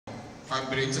I'm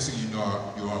very interested in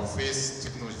your face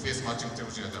technology, face matching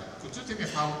technology. Could you tell me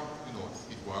how it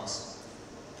works?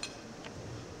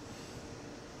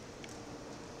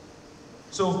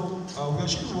 So we're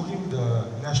actually working with the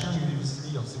National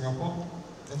University of Singapore,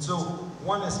 and so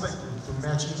one aspect to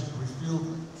matching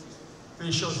reveal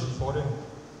facial is important.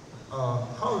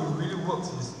 How it really works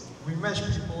is we match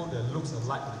people that looks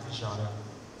alike with each other.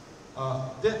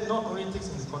 That not only takes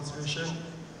into consideration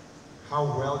how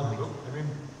well you look. I mean,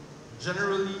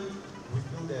 generally we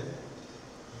feel that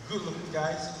good-looking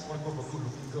guys want to go for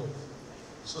good-looking girls.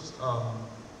 So,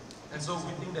 and so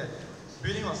we think that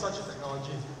building on such a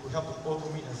technology will help to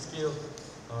automate and scale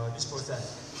this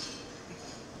process.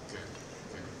 Okay,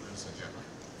 understand,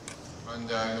 yeah. And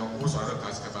also I'd like to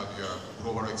ask about your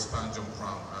global expansion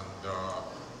plan, and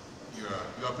your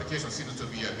application seems to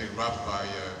be very loved by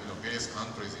various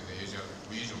countries in the Asia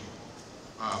region.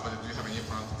 But do you have any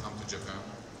plan to come to Japan?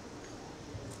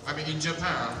 I mean, in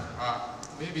Japan,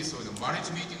 maybe so the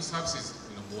marriage meeting service is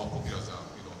more popular than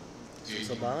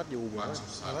dating matching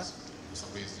service.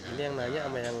 Ini yang nanya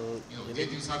sama yang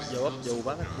ini jawab jauh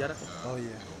banget jarak. Oh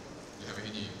iya. You have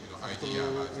any idea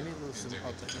about the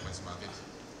Japanese market?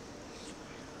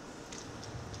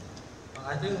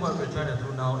 I think what we're trying to do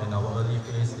now in our early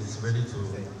phase is really to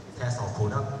test our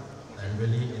product, and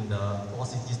really in the 4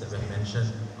 cities that we have mentioned,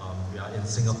 we are in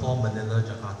Singapore, Manila,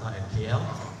 Jakarta, and KL.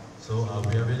 So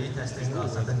we are really testing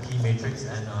certain key metrics,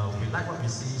 and we like what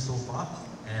we see so far.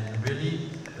 And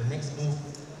really, the next move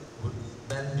would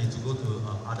then be to go to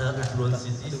other affluent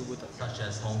cities such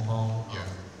as Hong Kong,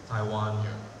 Taiwan,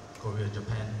 Korea,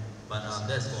 Japan. But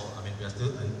that's for, I mean, we are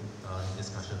still in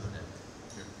discussion for that.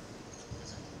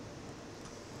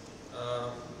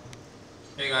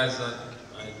 Hey guys,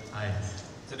 Hi.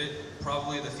 Today,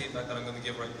 probably the feedback that I'm going to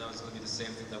give right now is going to be the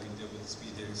same thing that we did with the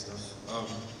speed dating stuff.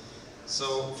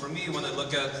 So for me, when I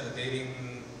look at the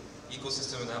dating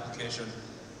ecosystem and application,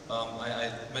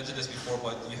 I mentioned this before,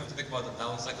 but you have to think about the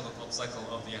down cycle and up cycle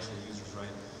of the actual users,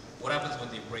 right? What happens when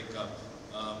they break up?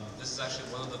 This is actually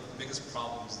one of the biggest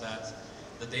problems that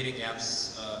the dating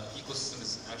apps ecosystem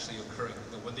is actually occurring.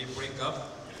 When they break up,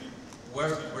 where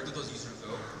do those users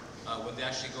go? When they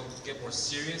actually go to get more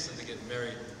serious and they get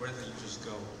married, where do the users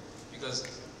go? Because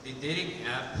the dating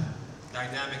app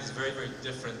dynamic is very, very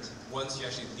different once you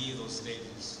actually leave those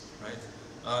stages, right?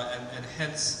 And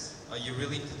hence, you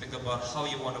really need to think about how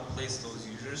you want to place those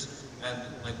users and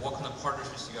like what kind of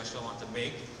partnerships you actually want to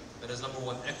make that is number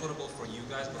one, equitable for you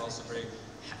guys, but also very,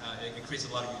 it creates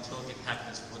a lot of utility and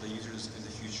happiness for the users in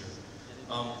the future.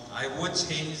 I would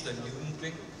change the noon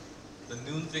thing. The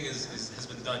noon thing has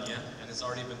been done, yeah? And it's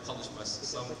already been published by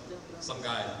some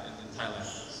guy in Thailand.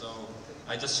 So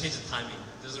I just changed the timing.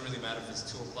 It doesn't really matter if it's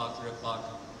 2 o'clock, 3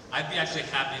 o'clock. I'd be actually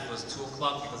happy if it was 2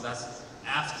 o'clock because that's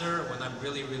after when I'm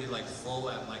really, really like full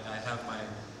and like I have I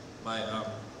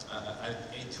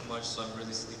ate too much, so I'm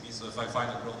really sleepy. So if I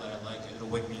find a girl that I like, it'll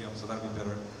wake me up, so that'll be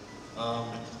better.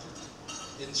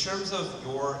 In terms of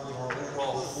your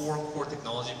overall 4 core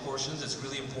technology portions, it's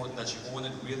really important that you own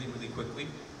it really, really quickly.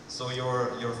 So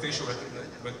your facial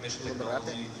recognition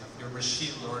technology, your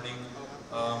machine learning,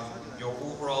 your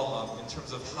overall, in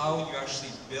terms of how you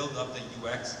actually build up the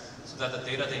UX so that the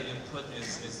data they input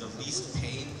is the least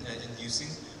pain inducing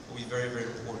will be very, very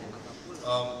important.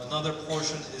 Another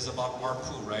portion is about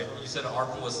ARPU, right? You said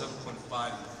ARPU was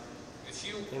 7.5. If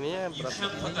you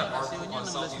can't put that ARPU on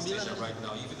Southeast Asia right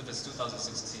now, even if it's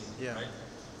 2016, right?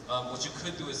 What you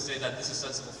could do is say that this is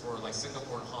sensible for like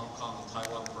Singapore and Hong Kong and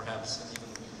Taiwan perhaps, and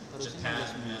even Japan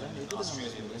and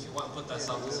Australia. But if you want to put that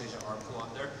Southeast Asia ARPU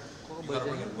on there, you got to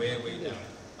bring it way, way down.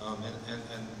 And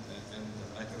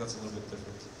I think that's a little bit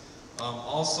different.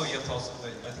 Also, you have to I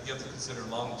think you have to consider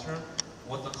long term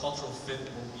what the cultural fit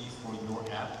will be for your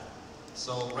app.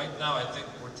 So right now, I think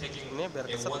we're taking a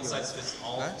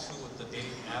one-size-fits-all to the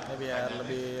dating app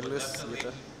dynamic, but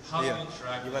definitely how you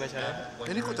interact with the app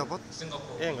when you're in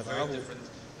Singapore will be very different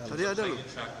than how you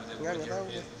interact with it when you're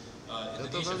in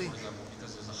Indonesia, for example,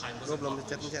 because there's a high Muslim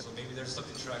population. So maybe there's some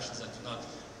interactions that do not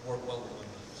work well with them.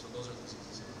 So those are things to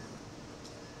consider.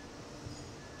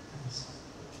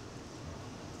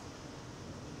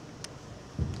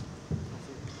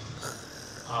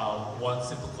 One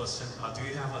simple question: do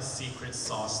you have a secret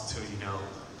sauce to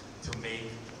to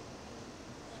make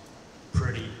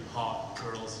pretty hot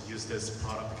girls use this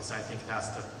product? Because I think that's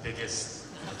the biggest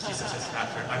key success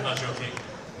factor. I'm not joking.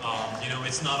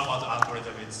 It's not about the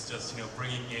algorithm. It's just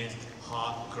bringing in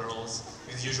hot girls.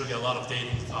 Because usually a lot of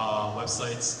dating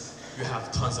websites, you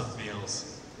have tons of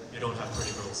males. You don't have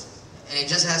pretty girls. And it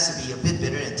just has to be a bit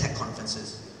better at tech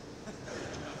conferences.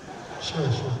 Sure.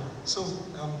 So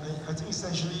I think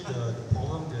essentially the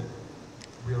problem that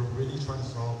really trying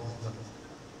to solve is the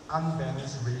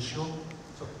unbalanced ratio.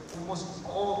 So almost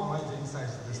all online dating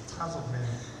sites, there's tons of men.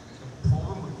 The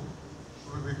problem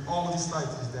with all these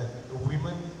sites is that the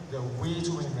women, there are way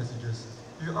too many messages.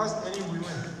 If you ask any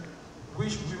women,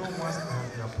 which women wants to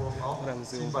have their profile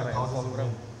seen by thousands of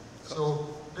men? So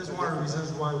that's one of the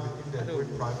reasons why we think that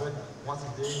going private once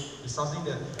a day is something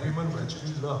that women will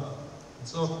actually love. And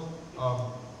so,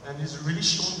 and it's really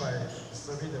shown by the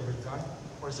survey that we've done.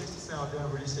 46% of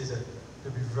them really say that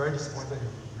they'll be very disappointed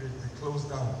if we close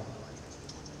down.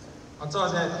 On top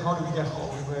of that, how do we get hot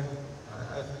women?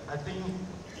 I think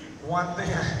one thing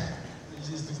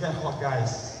is to get hot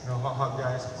guys. You know, hot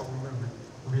guys, hot women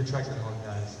will be attracted to hot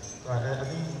guys. So I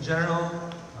think in general,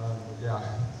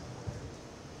 yeah.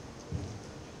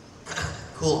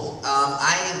 Cool.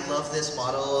 I love this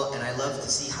model, and I love to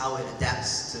see how it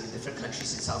adapts to different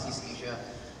countries in Southeast Asia.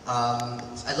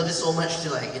 I love it so much to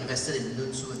like invested in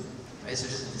Noon soon. Right, so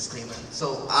just a disclaimer.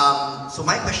 So, so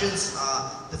my questions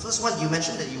are, the first one, you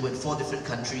mentioned that you were in 4 different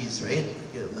countries, right?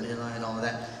 Manila and all of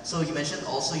that. So you mentioned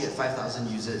also you had 5,000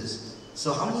 users.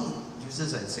 So how many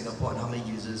users are in Singapore and how many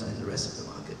users are in the rest of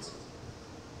the markets?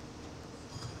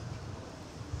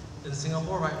 In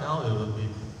Singapore right now, it will be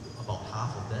about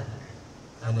half of that.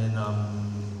 And in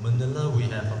Manila, we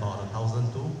have about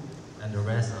 1,002, and the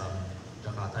rest,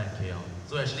 Jakarta and KL.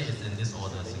 So actually, it's in this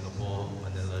order: Singapore,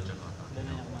 Manila, Jakarta,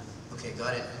 KL. Okay,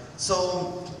 got it.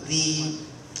 So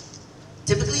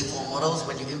typically for models,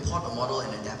 when you import a model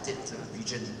and adapt it to a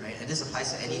region, right? And this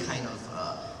applies to any kind of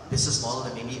business model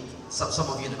that maybe some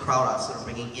of you in the crowd are sort of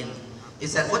bringing in.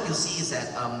 Is that what you see is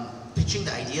that pitching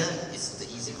the idea is the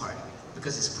easy part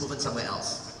because it's proven somewhere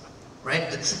else,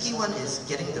 right? The tricky one is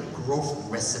getting the growth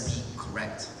recipe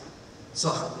correct. So,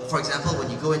 for example, when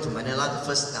you go into Manila, the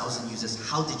first 1,000 users,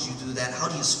 how did you do that? How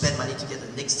do you spend money to get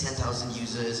the next 10,000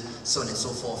 users, so on and so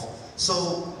forth?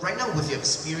 So, right now, with your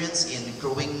experience in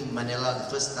growing Manila,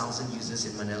 the first 1,000 users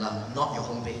in Manila, not your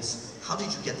home base, how did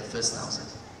you get the first 1,000?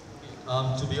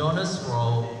 To be honest, for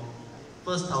our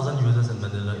first 1,000 users in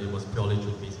Manila, it was purely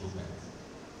through Facebook ads.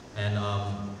 And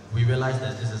we realized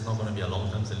that this is not going to be a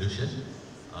long-term solution.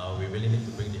 We really need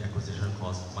to bring the acquisition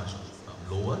cost much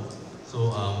lower. So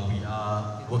we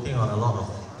are working on a lot of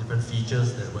different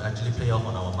features that will actually play off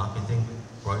on our marketing.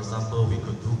 For example, we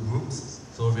could do groups.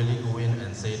 So really go in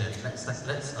and say that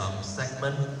let's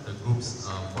segment the groups.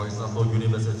 For example,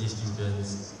 university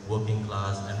students, working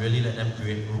class, and really let them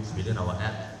create groups within our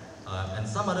app. And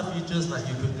some other features like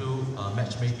you could do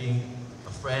matchmaking, a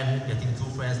friend getting 2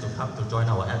 friends to come to join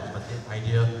our app with an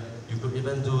idea. You could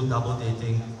even do double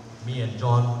dating. Me and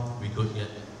John, we could get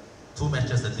 2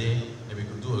 matches a day, and we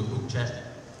could do a group chat.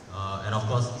 And of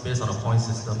course, based on a point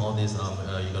system, all this,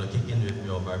 you got to kick in with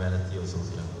your virality also.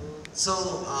 Yeah. So,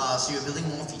 so you're building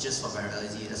more features for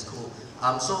virality, that's cool.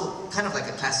 So, kind of like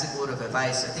a classic word of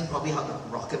advice, I think probably how the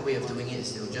Rocket way of doing it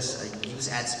is they'll just use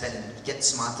ad spend and get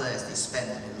smarter as they spend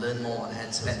and learn more on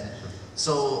ad spend.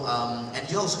 So, and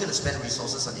you're also going to spend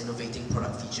resources on innovating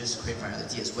product features to create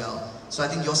virality as well. So I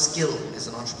think your skill as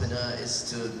an entrepreneur is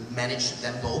to manage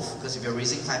them both, because if you're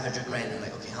raising 500 grand, you're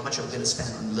like, okay, how much are we going to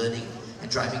spend on learning and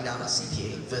driving down our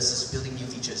CPA versus building new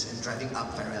features and driving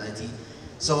up virality.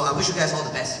 So I wish you guys all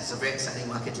the best. It's a very exciting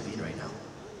market to be in right now.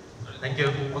 Thank you.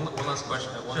 One last question,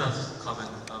 one last comment.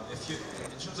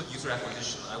 In terms of user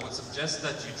acquisition, I would suggest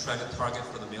that you try to target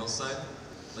for the male side,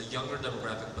 the younger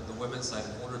demographic, but the women's side,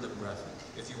 an older demographic,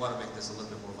 if you want to make this a little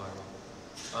bit more viral.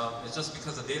 It's just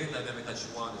because the dating dynamic that you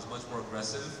want is much more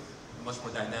aggressive and much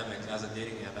more dynamic as a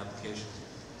dating app application.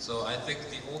 So I think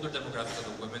the older demographic of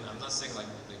the women, I'm not saying like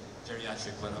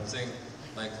geriatric, but I'm saying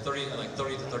like 30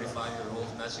 to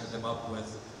 35-year-olds, matching them up with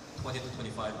 20 to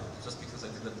 25, just because I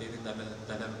think the dating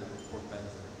dynamic will work better.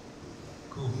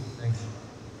 Cool, thanks.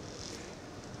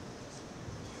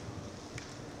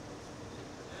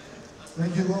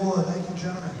 Thank you, Lola. Thank you,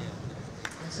 gentlemen.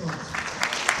 Excellent.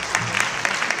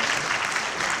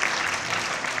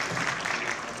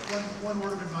 One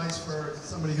word of advice for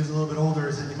somebody who's a little bit older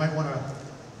is that you might want to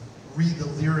read the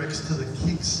lyrics to the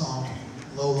Kinks song,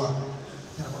 Lola.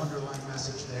 Kind of underlying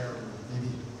message there, or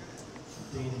maybe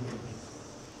dating.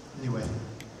 Anyway,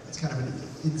 that's kind of an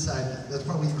inside, that's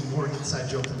probably even more inside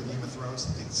joke than the Game of Thrones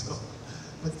thing. So,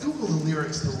 but Google the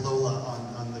lyrics to Lola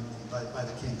by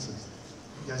the Kinks.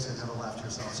 You guys can have a laugh to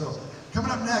yourself. So,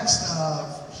 coming up next,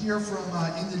 here from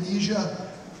Indonesia,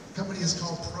 the company is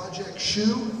called Project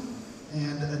Shoe,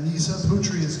 and Anissa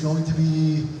Putri is going to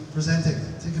be presenting.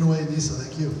 Take it away, Anissa.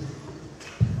 Thank you.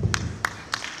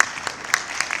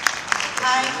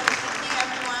 Hi, good evening,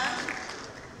 everyone.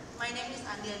 My name is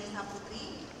Anissa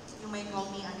Putri. You may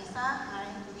call me Anissa. Hi,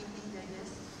 good evening,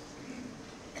 judges.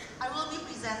 I will be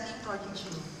presenting presenting project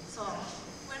shoe. So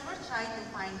when we're trying to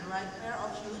find the right pair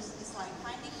of shoes, it's like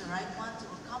finding the right one to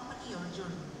accompany your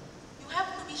journey. You have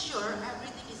to be sure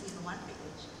everything is in one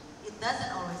package. It doesn't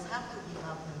always have to be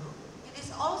about the look. It is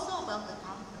also about the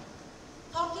comfort.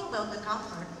 Talking about the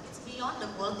comfort, it's beyond the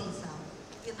quality itself.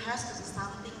 It has to be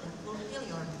something that fulfills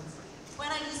your needs. When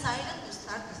I decided to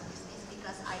start this business,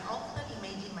 because I often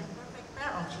imagine my perfect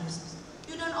pair of shoes,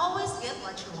 you don't always get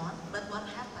what you want, but what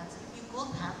happens if you could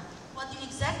have what you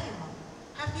exactly want?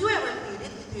 Have you ever put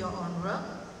it into your own world?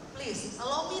 Please,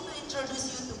 allow me to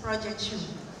introduce you to Project Shoe.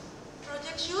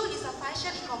 Project Shoe is a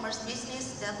fashion e-commerce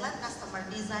business that let customers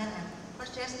design and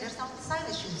purchase their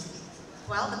stylish shoes.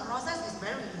 Well, the process is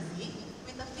very easy.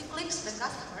 With a few clicks, the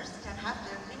customers can have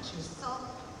their dream shoes. So,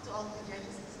 to all the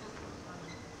judges,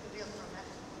 the real product.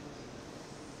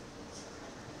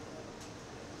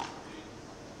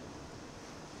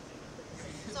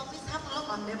 So please have a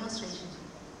look on demonstration.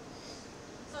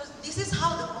 So this is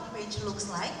how the homepage looks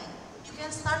like. You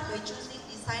can start by choosing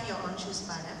design your own shoes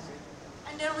pattern.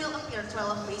 And there will appear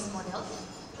 12 base models.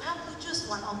 You have to choose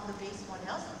one of the base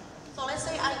models. So let's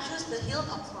say I choose the heel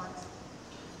Oxford.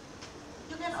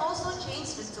 You can also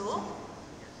change the toe.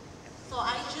 So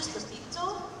I choose the big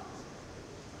toe.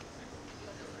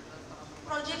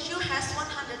 Project Shoe has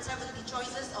 170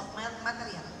 choices of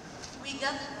material. We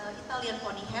got Italian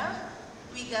pony hair,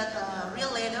 we got real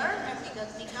leather, and we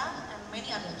got mica, and many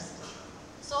others.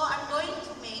 So I'm going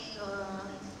to make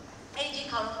AJ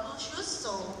colorful shoes.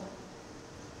 So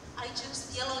I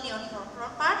choose yellow neon for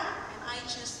front part, and I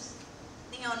choose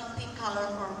neon pink color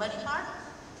for body part.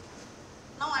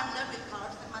 Now I'm done with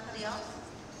colors and materials.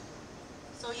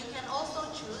 So you can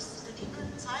also choose the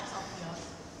different types of heels.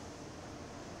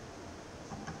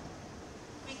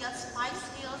 We got spice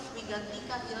heels, we got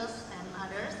mica heels, and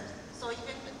others. So you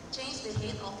can change the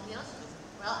height of heels.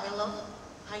 Well, I love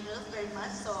high heels very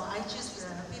much, so I choose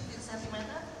the 15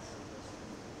 centimeter.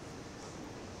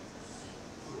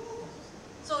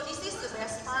 So this is the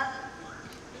best part.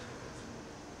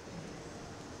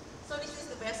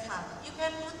 You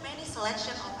can put many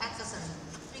selection of accessories.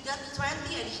 We got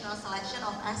 20 additional selection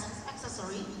of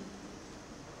accessories.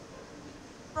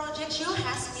 Project Shoe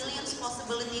has millions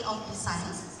possibility of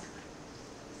designs.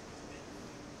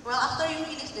 Well, after you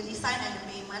finish the design and the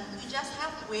payment, you just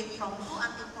have to wait from 2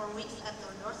 until 4 weeks at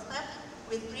your doorstep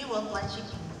with free worldwide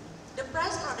shipping. The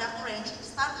price product range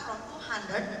starts from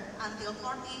 200 until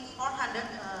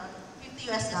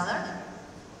 450 US dollar.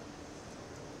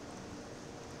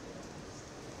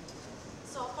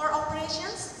 So for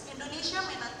operations, Indonesia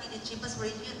may not be the cheapest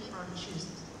region to produce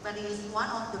shoes, but it is one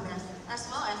of the best. As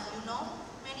well as you know,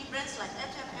 many brands like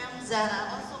H&M, Zara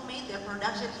also made their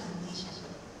production in Indonesia.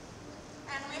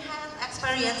 And we have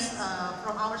experience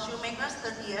from our shoemakers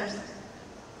 30 years.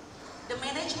 The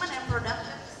management and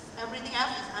production, everything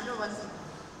else is under one system.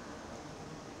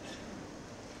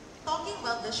 Talking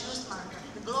about the shoes market,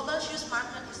 the global shoes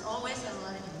market is always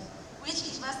evolving, which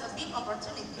gives us a big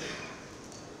opportunity.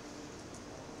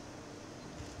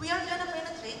 We are going to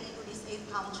penetrate into these 8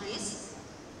 countries.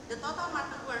 The total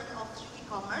market worth of shoe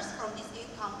e-commerce from these 8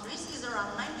 countries is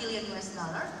around 9 billion US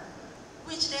dollar,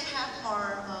 which they have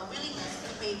more willingness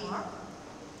to pay more.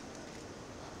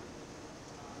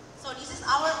 So this is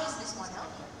our business model.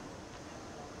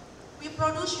 We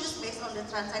produce shoes based on the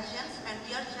transactions, and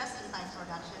we are just-in-time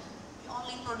production. We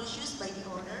only produce shoes by the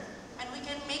order, and we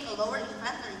can make a lower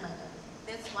inventory budget.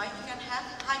 That's why we can have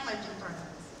high margin products.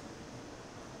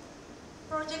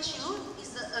 Project Shoe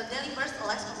is delivers a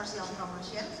less commercial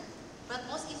promotion, but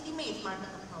most intimate market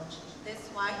approach. That's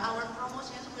why our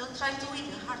promotion will try to win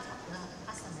the hearts of the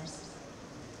customers.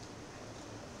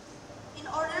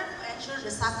 In order to ensure the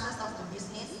success of the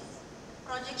business,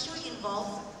 Project Shoe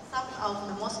involves some of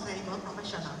the most credible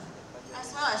professionals.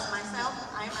 As well as myself,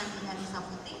 I'm Andi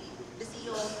Saputi, the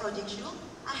CEO of Project Shoe.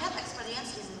 I have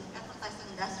experience in advertising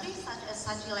industry such as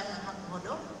Sachi Lab and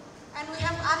Hakuhodo. And we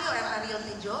have Ariel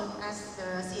Tejo as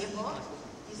the CFO,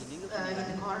 he's in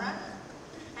the corner.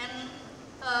 And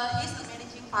he's the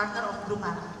managing partner of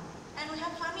Grupara. And we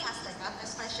have Fami Astekat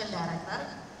as fashion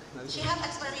director. She has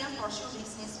experience for shoe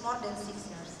business more than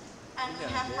 6 years. And we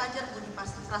have Fajar Budi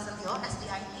Prasetyo as the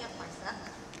IT advisor.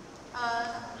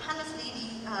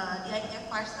 Honestly, the IT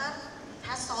advisor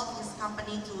has sold his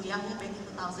company to Yahoo back in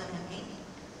 2008.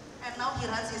 And now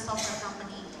he runs his software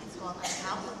company. It's called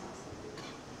iCloud.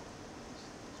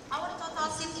 Our total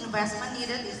seed investment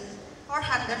needed is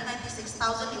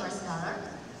 496,000 US dollar.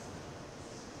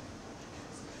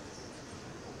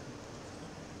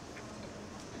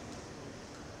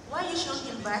 Why you should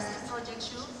invest in Project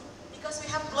Shoe? Because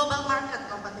we have global market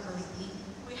compatibility,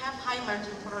 we have high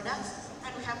margin products,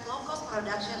 and we have low cost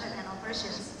production and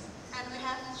operations, and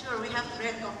we have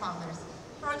great co-founders.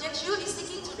 Project Shoe is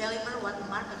seeking to deliver what the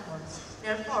market wants.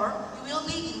 Therefore, we will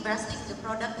be investing in the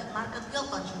product that market will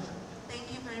consume.